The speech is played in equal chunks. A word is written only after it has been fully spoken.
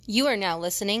You are now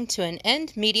listening to an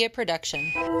End Media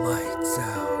production. Lights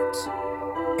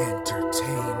out.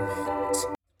 Entertainment.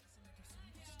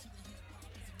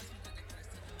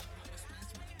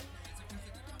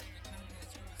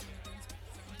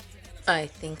 I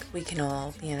think we can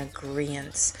all be in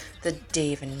agreement that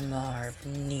Dave and Marv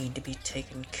need to be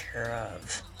taken care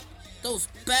of. Those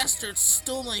bastards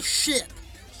stole my ship.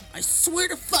 I swear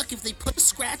to fuck if they put a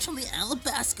scratch on the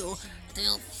Alabasco,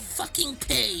 they'll fucking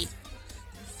pay.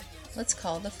 Let's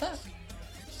call the fuck.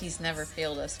 He's never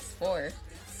failed us before.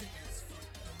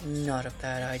 Not a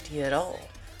bad idea at all.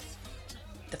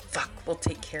 The fuck will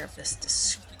take care of this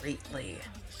discreetly.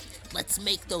 Let's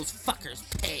make those fuckers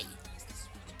pay.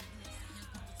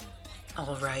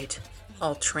 Alright,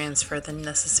 I'll transfer the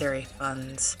necessary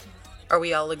funds. Are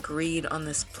we all agreed on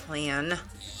this plan?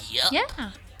 Yup.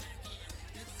 Yeah.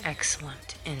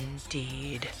 Excellent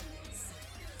indeed.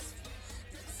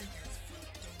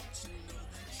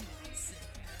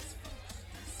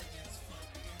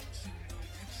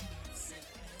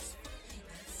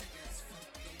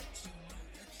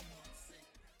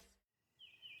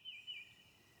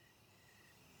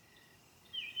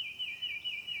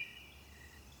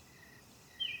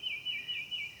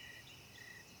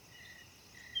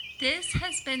 This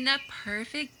has been the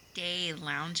perfect day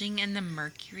lounging in the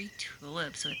Mercury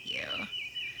Tulips with you.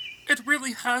 It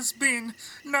really has been.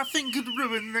 Nothing could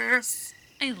ruin this.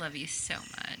 I love you so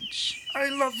much. I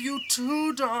love you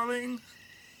too, darling.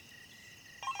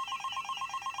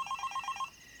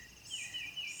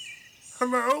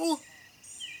 Hello?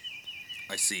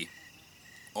 I see.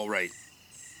 All right.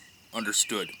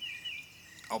 Understood.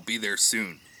 I'll be there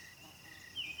soon.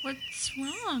 What's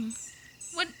wrong?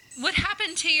 What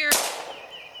happened to your...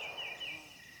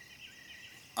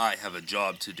 I have a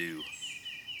job to do.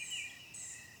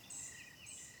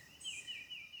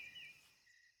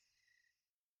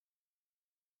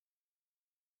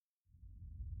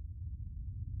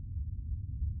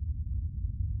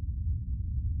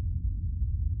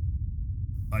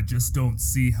 I just don't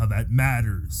see how that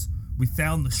matters. We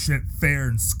found the ship fair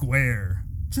and square.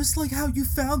 Just like how you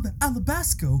found the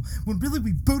Alabasco when really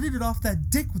we booted it off that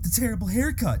dick with the terrible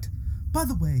haircut. By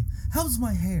the way, how's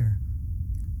my hair?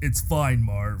 It's fine,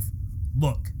 Marv.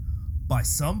 Look, by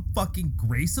some fucking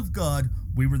grace of God,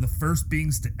 we were the first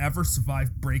beings to ever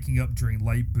survive breaking up during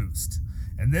Light Boost.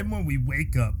 And then when we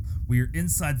wake up, we are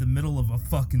inside the middle of a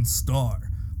fucking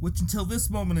star, which until this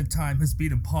moment in time has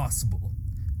been impossible.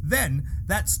 Then,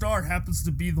 that star happens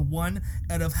to be the one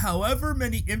out of however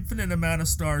many infinite amount of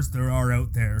stars there are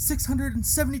out there.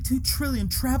 672 trillion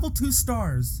travel to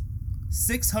stars.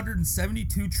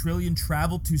 672 trillion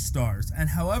travel to stars, and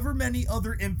however many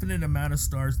other infinite amount of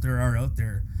stars there are out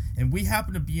there. And we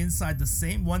happen to be inside the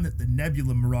same one that the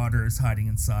Nebula Marauder is hiding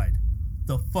inside.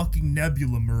 The fucking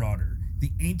Nebula Marauder.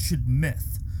 The ancient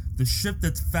myth. The ship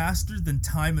that's faster than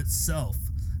time itself.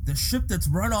 The ship that's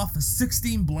run off of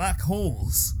 16 black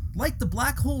holes. Like the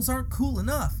black holes aren't cool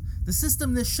enough. The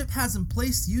system this ship has in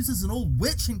place uses an old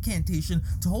witch incantation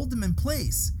to hold them in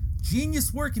place.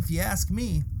 Genius work if you ask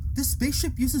me. This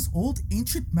spaceship uses old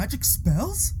ancient magic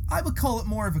spells? I would call it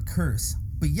more of a curse.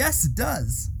 But yes, it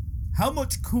does. How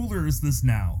much cooler is this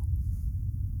now?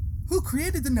 Who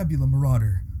created the Nebula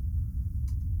Marauder?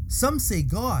 Some say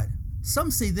God. Some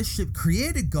say this ship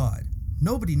created God.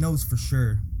 Nobody knows for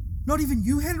sure. Not even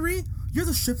you, Henry? You're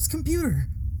the ship's computer.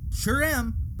 Sure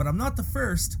am, but I'm not the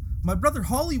first. My brother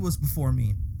Holly was before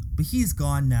me, but he's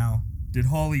gone now. Did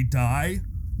Holly die?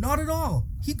 Not at all.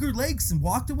 He grew legs and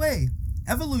walked away.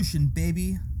 Evolution,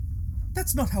 baby.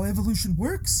 That's not how evolution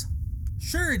works.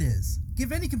 Sure it is.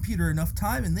 Give any computer enough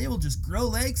time and they will just grow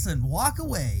legs and walk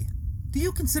away. Do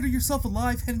you consider yourself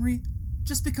alive, Henry?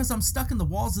 Just because I'm stuck in the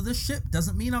walls of this ship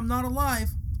doesn't mean I'm not alive.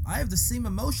 I have the same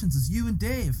emotions as you and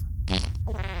Dave.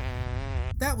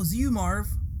 That was you, Marv.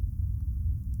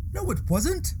 No, it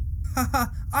wasn't. Haha,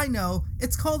 I know.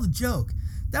 It's called a joke.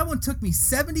 That one took me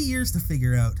 70 years to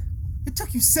figure out. It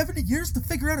took you 70 years to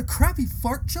figure out a crappy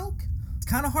fart joke? It's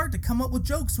kind of hard to come up with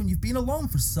jokes when you've been alone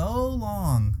for so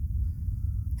long.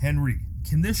 Henry,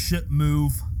 can this ship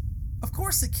move? Of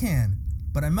course it can.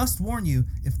 But I must warn you,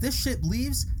 if this ship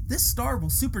leaves, this star will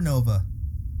supernova.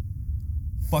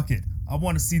 Fuck it. I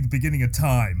want to see the beginning of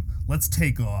time. Let's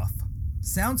take off.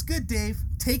 Sounds good, Dave.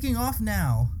 Taking off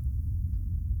now.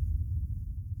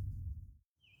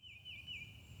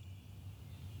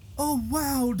 Oh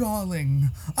wow,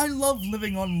 darling. I love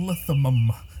living on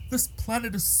Lithium. This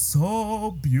planet is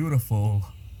so beautiful.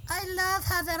 I love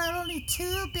how there are only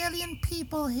 2 billion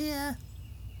people here.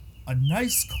 A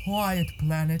nice, quiet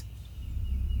planet.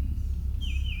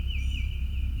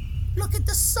 Look at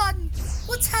the sun.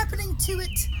 What's happening to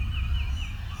it?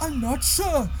 I'm not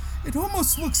sure. It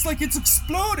almost looks like it's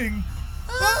exploding.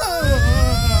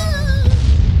 Ah!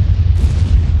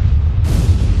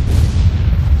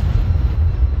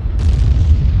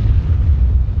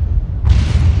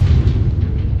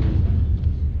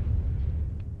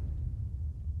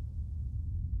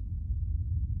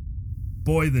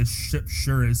 Boy, this ship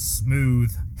sure is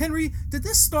smooth. Henry, did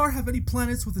this star have any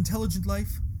planets with intelligent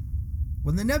life?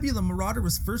 When the Nebula Marauder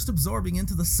was first absorbing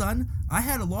into the sun, I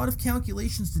had a lot of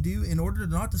calculations to do in order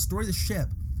to not destroy the ship,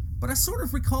 but I sort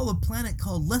of recall a planet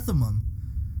called Lithimum.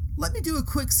 Let me do a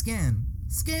quick scan.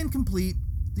 Scan complete.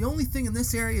 The only thing in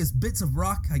this area is bits of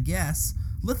rock, I guess.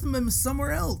 Lithimum is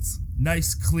somewhere else.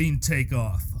 Nice clean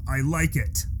takeoff. I like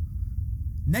it.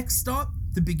 Next stop,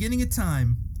 the beginning of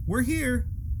time. We're here.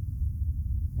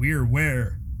 We're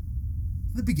where?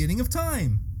 The beginning of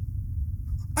time.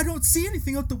 I don't see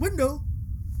anything out the window.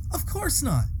 Of course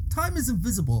not. Time is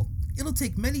invisible. It'll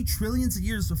take many trillions of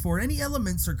years before any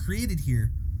elements are created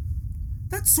here.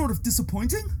 That's sort of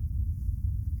disappointing.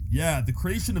 Yeah, the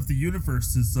creation of the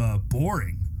universe is,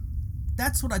 boring.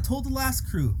 That's what I told the last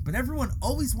crew, but everyone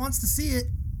always wants to see it.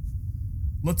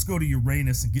 Let's go to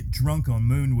Uranus and get drunk on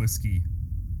moon whiskey.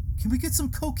 Can we get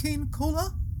some cocaine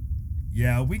cola?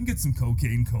 Yeah, we can get some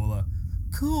cocaine cola.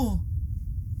 Cool.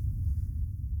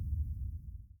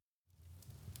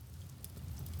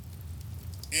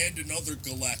 And in other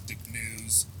galactic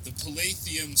news, the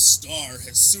Palladium star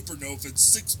has supernovaed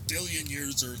 6 billion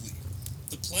years early.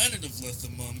 The planet of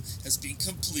Lithimum has been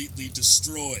completely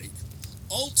destroyed.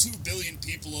 All 2 billion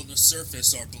people on the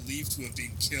surface are believed to have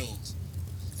been killed.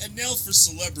 And now for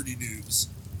celebrity news.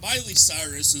 Miley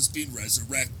Cyrus has been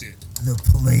resurrected. The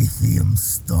Palladium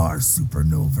star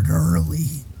supernovaed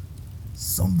early.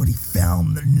 Somebody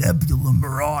found the Nebula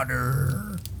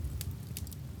Marauder.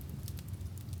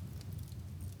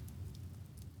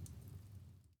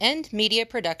 End Media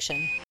Production.